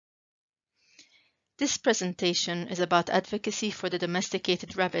This presentation is about advocacy for the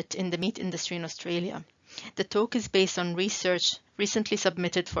domesticated rabbit in the meat industry in Australia. The talk is based on research recently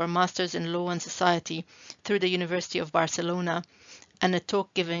submitted for a Master's in Law and Society through the University of Barcelona and a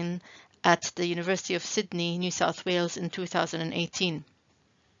talk given at the University of Sydney, New South Wales in 2018.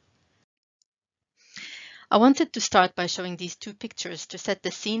 I wanted to start by showing these two pictures to set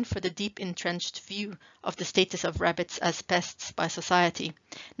the scene for the deep entrenched view of the status of rabbits as pests by society,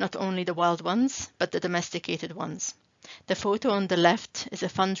 not only the wild ones, but the domesticated ones. The photo on the left is a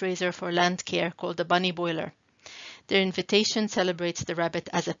fundraiser for land care called the Bunny Boiler. Their invitation celebrates the rabbit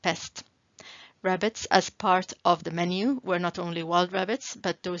as a pest. Rabbits as part of the menu were not only wild rabbits,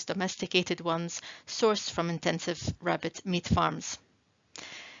 but those domesticated ones sourced from intensive rabbit meat farms.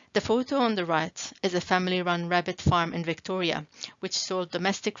 The photo on the right is a family-run rabbit farm in Victoria, which sold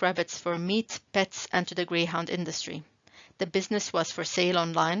domestic rabbits for meat, pets, and to the greyhound industry. The business was for sale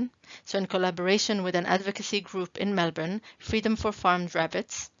online, so in collaboration with an advocacy group in Melbourne, Freedom for Farmed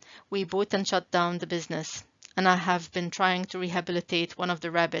Rabbits, we bought and shut down the business, and I have been trying to rehabilitate one of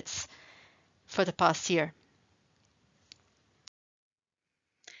the rabbits for the past year.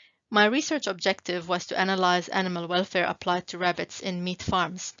 My research objective was to analyze animal welfare applied to rabbits in meat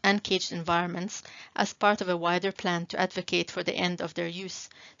farms and caged environments as part of a wider plan to advocate for the end of their use,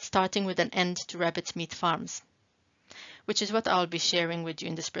 starting with an end to rabbit meat farms, which is what I'll be sharing with you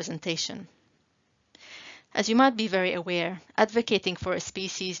in this presentation. As you might be very aware, advocating for a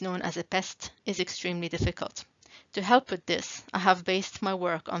species known as a pest is extremely difficult. To help with this, I have based my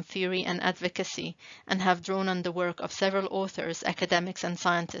work on theory and advocacy and have drawn on the work of several authors, academics, and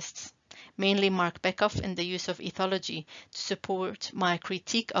scientists, mainly Mark Beckhoff in the use of ethology to support my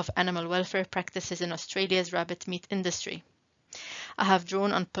critique of animal welfare practices in Australia's rabbit meat industry. I have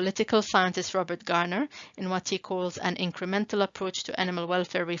drawn on political scientist Robert Garner in what he calls an incremental approach to animal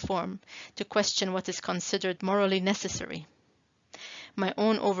welfare reform to question what is considered morally necessary. My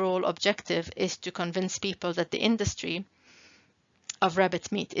own overall objective is to convince people that the industry of rabbit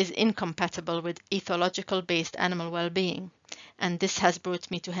meat is incompatible with ethological-based animal well-being, and this has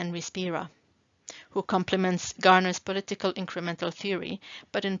brought me to Henry Spira, who complements Garner's political incremental theory,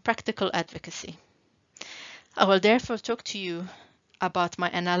 but in practical advocacy. I will therefore talk to you about my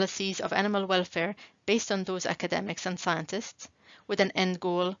analyses of animal welfare based on those academics and scientists, with an end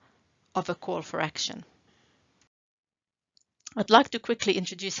goal of a call for action. I'd like to quickly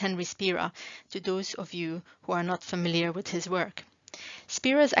introduce Henry Spira to those of you who are not familiar with his work.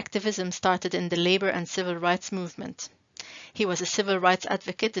 Spira's activism started in the labor and civil rights movement. He was a civil rights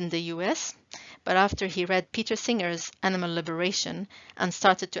advocate in the US, but after he read Peter Singer's Animal Liberation and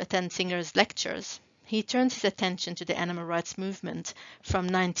started to attend Singer's lectures, he turned his attention to the animal rights movement from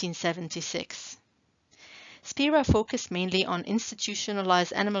 1976. Spira focused mainly on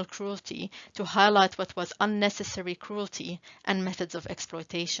institutionalized animal cruelty to highlight what was unnecessary cruelty and methods of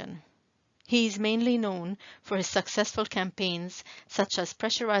exploitation. He is mainly known for his successful campaigns such as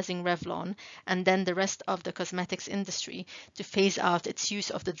pressurizing Revlon and then the rest of the cosmetics industry to phase out its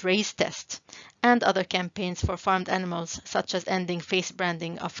use of the Draize test, and other campaigns for farmed animals such as ending face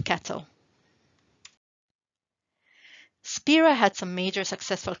branding of cattle. Spira had some major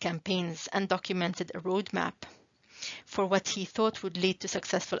successful campaigns and documented a roadmap for what he thought would lead to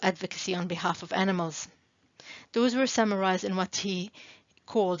successful advocacy on behalf of animals. Those were summarized in what he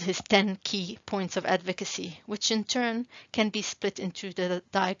called his 10 key points of advocacy, which in turn can be split into the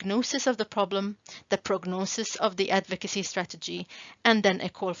diagnosis of the problem, the prognosis of the advocacy strategy, and then a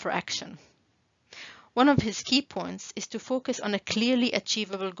call for action. One of his key points is to focus on a clearly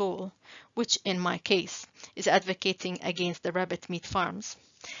achievable goal, which in my case is advocating against the rabbit meat farms,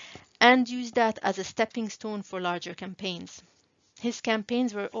 and use that as a stepping stone for larger campaigns. His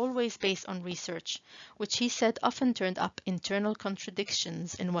campaigns were always based on research, which he said often turned up internal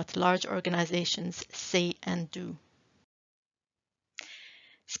contradictions in what large organizations say and do.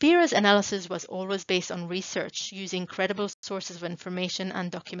 Spira's analysis was always based on research using credible sources of information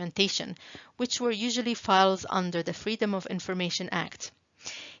and documentation, which were usually files under the Freedom of Information Act.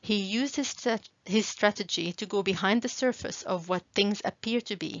 He used his strategy to go behind the surface of what things appear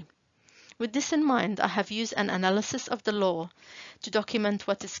to be. With this in mind, I have used an analysis of the law to document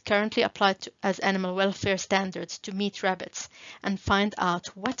what is currently applied as animal welfare standards to meat rabbits and find out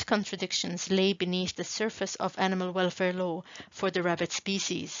what contradictions lay beneath the surface of animal welfare law for the rabbit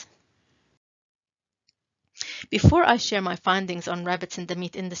species. Before I share my findings on rabbits in the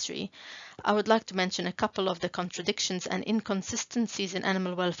meat industry, I would like to mention a couple of the contradictions and inconsistencies in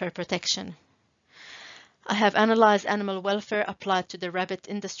animal welfare protection. I have analyzed animal welfare applied to the rabbit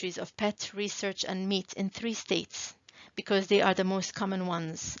industries of pet, research, and meat in 3 states, because they are the most common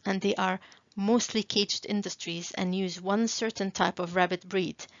ones, and they are mostly caged industries and use one certain type of rabbit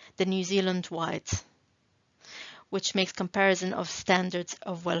breed, the New Zealand White, which makes comparison of standards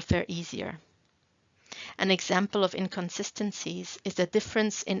of welfare easier. An example of inconsistencies is the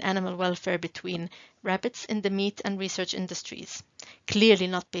difference in animal welfare between rabbits in the meat and research industries, clearly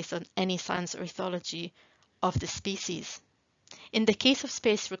not based on any science or ethology of the species. In the case of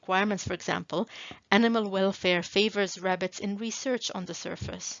space requirements, for example, animal welfare favors rabbits in research on the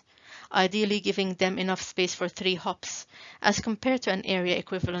surface, ideally giving them enough space for 3 hops, as compared to an area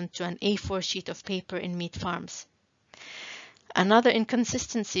equivalent to an A4 sheet of paper in meat farms. Another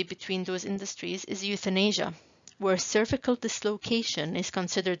inconsistency between those industries is euthanasia, where cervical dislocation is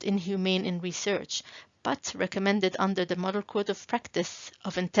considered inhumane in research, but recommended under the Model Code of Practice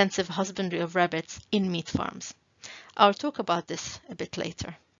of Intensive Husbandry of Rabbits in meat farms. I'll talk about this a bit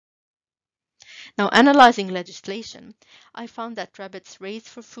later. Now, analyzing legislation, I found that rabbits raised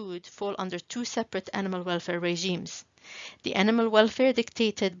for food fall under 2 separate animal welfare regimes. The animal welfare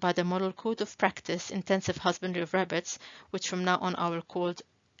dictated by the Model Code of Practice Intensive Husbandry of Rabbits, which from now on I will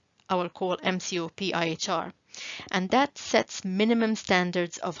call MCOP-IHR, and that sets minimum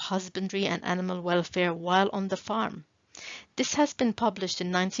standards of husbandry and animal welfare while on the farm. This has been published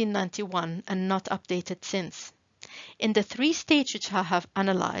in 1991 and not updated since. In the 3 states which I have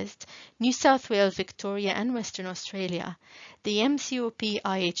analyzed, New South Wales, Victoria, and Western Australia, the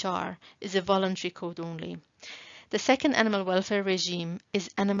MCOP-IHR is a voluntary code only. The second animal welfare regime is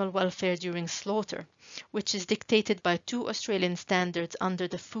animal welfare during slaughter, which is dictated by 2 Australian standards under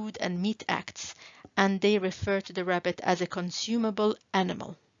the Food and Meat Acts, and they refer to the rabbit as a consumable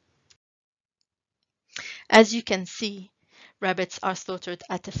animal. As you can see, rabbits are slaughtered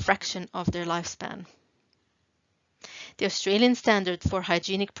at a fraction of their lifespan. The Australian standard for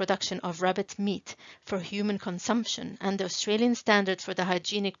hygienic production of rabbit meat for human consumption and the Australian standard for the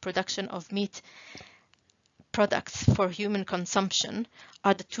hygienic production of meat products for human consumption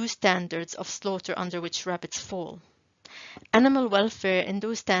are the 2 standards of slaughter under which rabbits fall. Animal welfare in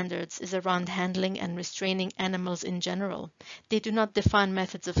those standards is around handling and restraining animals in general. They do not define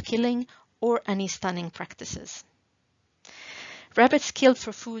methods of killing or any stunning practices. Rabbits killed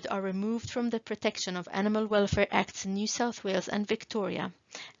for food are removed from the protection of Animal Welfare Acts in New South Wales and Victoria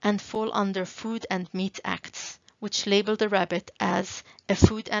and fall under Food and Meat Acts, which label the rabbit as a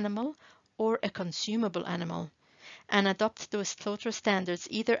food animal or a consumable animal, and adopt those slaughter standards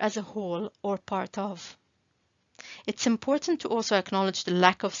either as a whole or part of. It's important to also acknowledge the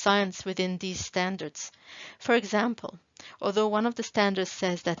lack of science within these standards. For example, although one of the standards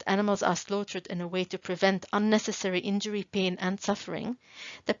says that animals are slaughtered in a way to prevent unnecessary injury, pain, and suffering,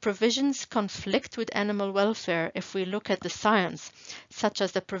 the provisions conflict with animal welfare if we look at the science, such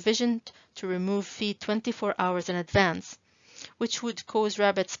as the provision to remove feed 24 hours in advance, which would cause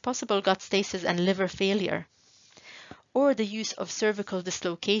rabbits possible gut stasis and liver failure, or the use of cervical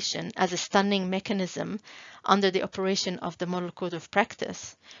dislocation as a stunning mechanism under the operation of the Model Code of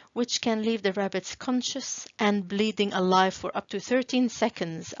Practice, which can leave the rabbits conscious and bleeding alive for up to 13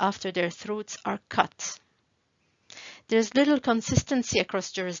 seconds after their throats are cut. There's little consistency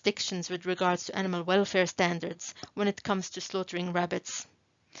across jurisdictions with regards to animal welfare standards when it comes to slaughtering rabbits.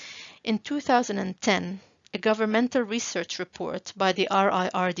 In 2010, a governmental research report by the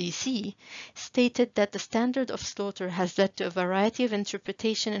RIRDC stated that the standard of slaughter has led to a variety of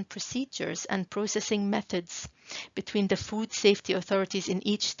interpretation and procedures and processing methods between the food safety authorities in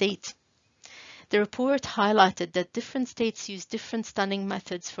each state. The report highlighted that different states use different stunning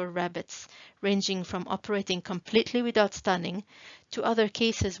methods for rabbits, ranging from operating completely without stunning to other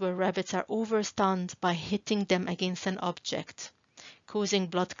cases where rabbits are overstunned by hitting them against an object, causing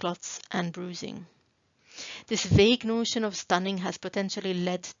blood clots and bruising. This vague notion of stunning has potentially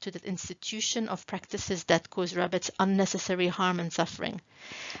led to the institution of practices that cause rabbits unnecessary harm and suffering,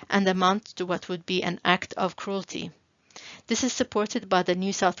 and amount to what would be an act of cruelty. This is supported by the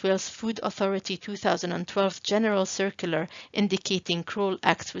New South Wales Food Authority 2012 General Circular indicating cruel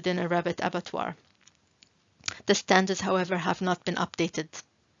acts within a rabbit abattoir. The standards, however, have not been updated.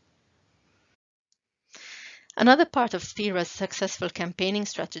 Another part of SPIRA's successful campaigning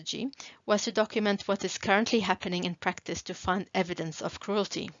strategy was to document what is currently happening in practice to find evidence of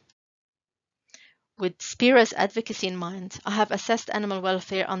cruelty. With SPIRA's advocacy in mind, I have assessed animal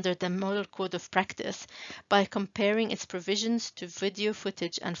welfare under the Model Code of Practice by comparing its provisions to video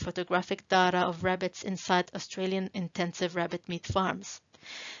footage and photographic data of rabbits inside Australian intensive rabbit meat farms.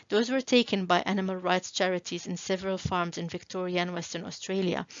 Those were taken by animal rights charities in several farms in Victoria and Western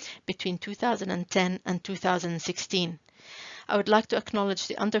Australia between 2010 and 2016. I would like to acknowledge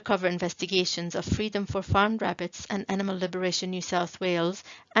the undercover investigations of Freedom for Farmed Rabbits and Animal Liberation New South Wales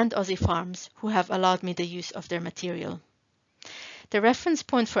and Aussie Farms, who have allowed me the use of their material. The reference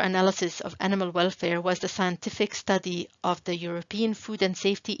point for analysis of animal welfare was the scientific study of the European Food and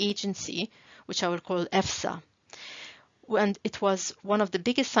Safety Agency, which I will call EFSA. And it was one of the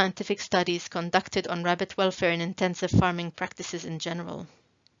biggest scientific studies conducted on rabbit welfare in intensive farming practices in general.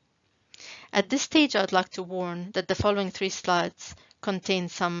 At this stage, I would like to warn that the following 3 slides contain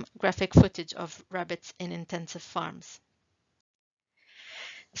some graphic footage of rabbits in intensive farms.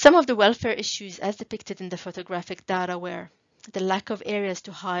 Some of the welfare issues as depicted in the photographic data were the lack of areas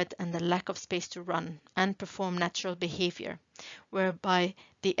to hide and the lack of space to run and perform natural behavior, whereby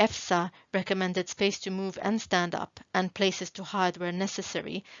the EFSA recommended space to move and stand up and places to hide were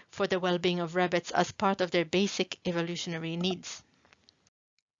necessary for the well-being of rabbits as part of their basic evolutionary needs.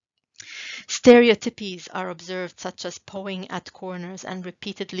 Stereotypies are observed, such as pawing at corners and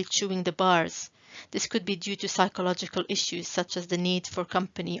repeatedly chewing the bars. This could be due to psychological issues such as the need for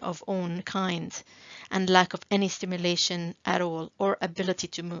company of own kind and lack of any stimulation at all or ability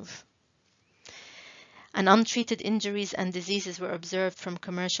to move. And untreated injuries and diseases were observed from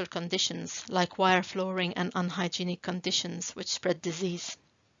commercial conditions like wire flooring and unhygienic conditions which spread disease.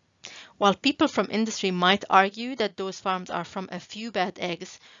 While people from industry might argue that those farms are from a few bad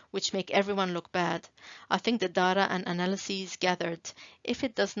eggs, which make everyone look bad, I think the data and analyses gathered, if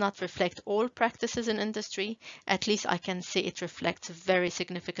it does not reflect all practices in industry, at least I can say it reflects very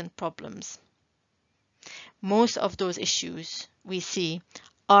significant problems. Most of those issues we see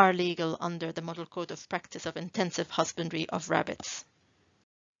are legal under the Model Code of Practice of Intensive Husbandry of Rabbits.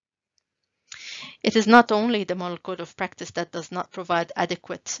 It is not only the Model Code of Practice that does not provide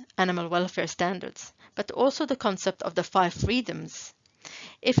adequate animal welfare standards, but also the concept of the 5 freedoms,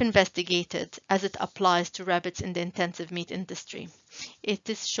 if investigated as it applies to rabbits in the intensive meat industry. It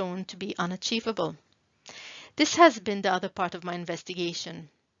is shown to be unachievable. This has been the other part of my investigation.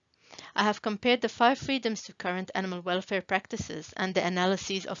 I have compared the 5 freedoms to current animal welfare practices and the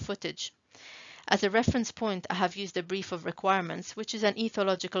analyses of footage. As a reference point, I have used a brief of requirements, which is an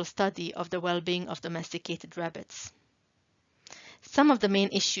ethological study of the well-being of domesticated rabbits. Some of the main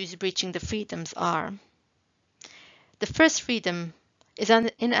issues breaching the freedoms are: the first freedom is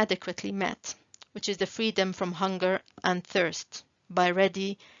inadequately met, which is the freedom from hunger and thirst by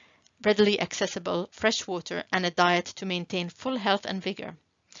readily accessible fresh water and a diet to maintain full health and vigor.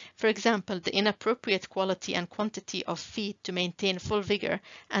 For example, the inappropriate quality and quantity of feed to maintain full vigor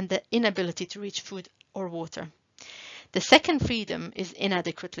and the inability to reach food or water. The second freedom is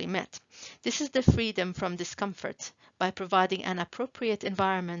inadequately met. This is the freedom from discomfort by providing an appropriate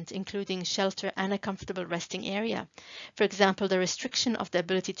environment, including shelter and a comfortable resting area. For example, the restriction of the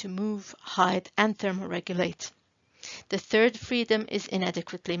ability to move, hide, and thermoregulate. The third freedom is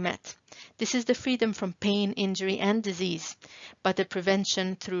inadequately met. This is the freedom from pain, injury, and disease, but the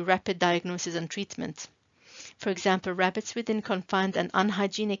prevention through rapid diagnosis and treatment. For example, rabbits within confined and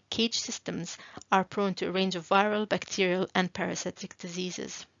unhygienic cage systems are prone to a range of viral, bacterial, and parasitic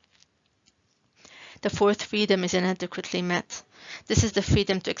diseases. The fourth freedom is inadequately met. This is the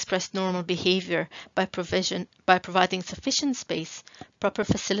freedom to express normal behavior by providing sufficient space, proper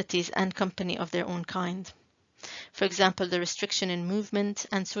facilities, and company of their own kind. For example, the restriction in movement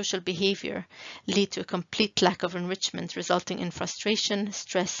and social behavior lead to a complete lack of enrichment, resulting in frustration,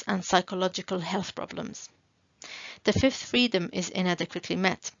 stress, and psychological health problems. The fifth freedom is inadequately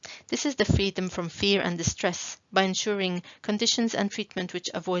met. This is the freedom from fear and distress by ensuring conditions and treatment which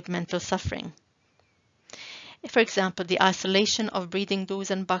avoid mental suffering. For example, the isolation of breeding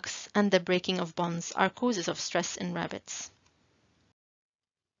does and bucks and the breaking of bonds are causes of stress in rabbits.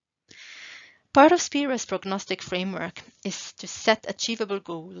 Part of SPIRA's prognostic framework is to set achievable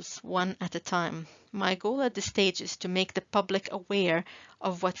goals one at a time. My goal at this stage is to make the public aware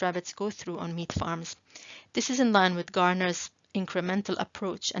of what rabbits go through on meat farms. This is in line with Garner's incremental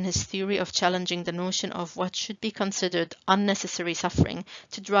approach and his theory of challenging the notion of what should be considered unnecessary suffering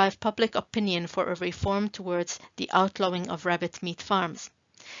to drive public opinion for a reform towards the outlawing of rabbit meat farms.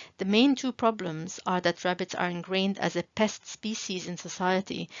 The main 2 problems are that rabbits are ingrained as a pest species in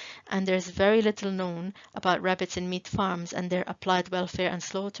society, and there is very little known about rabbits in meat farms and their applied welfare and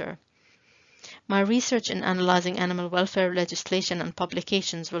slaughter. My research in analyzing animal welfare legislation and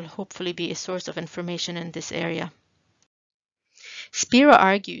publications will hopefully be a source of information in this area. SPIRA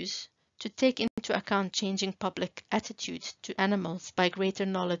argues to take into account changing public attitudes to animals by greater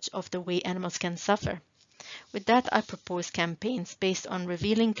knowledge of the way animals can suffer. With that, I propose campaigns based on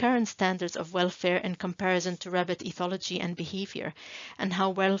revealing current standards of welfare in comparison to rabbit ethology and behavior, and how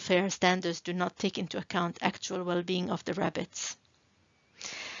welfare standards do not take into account actual well-being of the rabbits.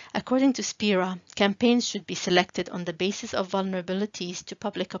 According to SPIRA, campaigns should be selected on the basis of vulnerabilities to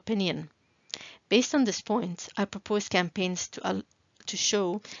public opinion. Based on this point, I propose campaigns to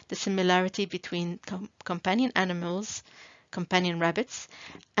show the similarity between companion animals, companion rabbits,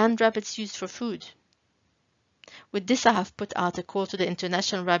 and rabbits used for food. With this, I have put out a call to the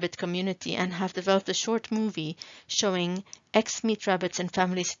international rabbit community and have developed a short movie showing ex-meat rabbits in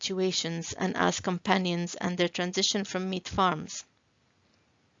family situations and as companions and their transition from meat farms.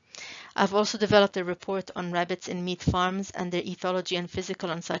 I've also developed a report on rabbits in meat farms and their ethology and physical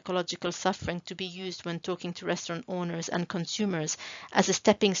and psychological suffering to be used when talking to restaurant owners and consumers as a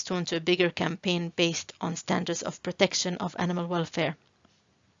stepping stone to a bigger campaign based on standards of protection of animal welfare.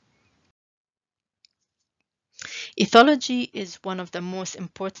 Ethology is one of the most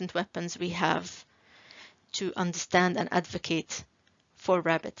important weapons we have to understand and advocate for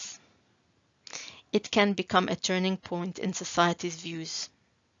rabbits. It can become a turning point in society's views.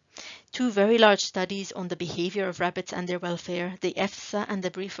 Two very large studies on the behavior of rabbits and their welfare, the EFSA and the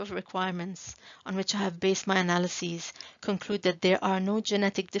Brief of Requirements, on which I have based my analyses, conclude that there are no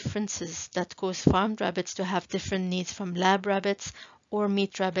genetic differences that cause farmed rabbits to have different needs from lab rabbits or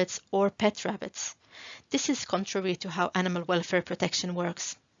meat rabbits or pet rabbits. This is contrary to how animal welfare protection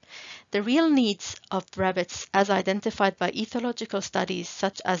works. The real needs of rabbits, as identified by ethological studies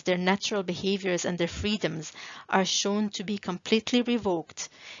such as their natural behaviors and their freedoms, are shown to be completely revoked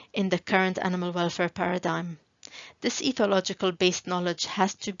in the current animal welfare paradigm. This ethological-based knowledge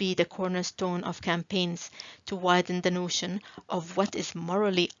has to be the cornerstone of campaigns to widen the notion of what is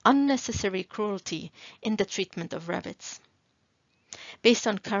morally unnecessary cruelty in the treatment of rabbits. Based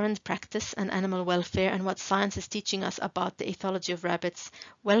on current practice and animal welfare and what science is teaching us about the ethology of rabbits,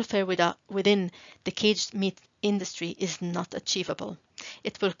 welfare within the caged meat industry is not achievable.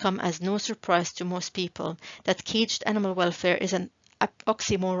 It will come as no surprise to most people that caged animal welfare is an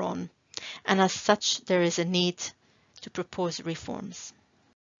oxymoron, and as such there is a need to propose reforms.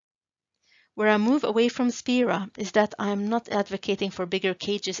 Where I move away from SPIRA is that I am not advocating for bigger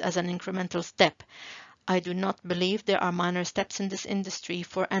cages as an incremental step. I do not believe there are minor steps in this industry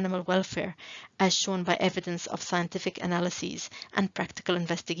for animal welfare, as shown by evidence of scientific analyses and practical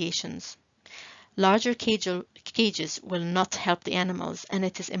investigations. Larger cages will not help the animals, and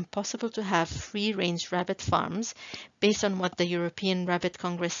it is impossible to have free-range rabbit farms based on what the European Rabbit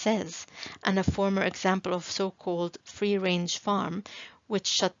Congress says, and a former example of so-called free-range farm which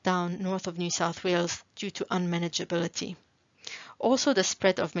shut down north of New South Wales due to unmanageability. Also, the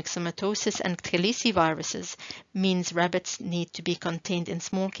spread of myxomatosis and Tbilisi viruses means rabbits need to be contained in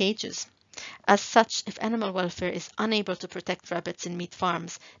small cages. As such, if animal welfare is unable to protect rabbits in meat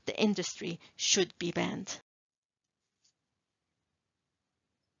farms, the industry should be banned.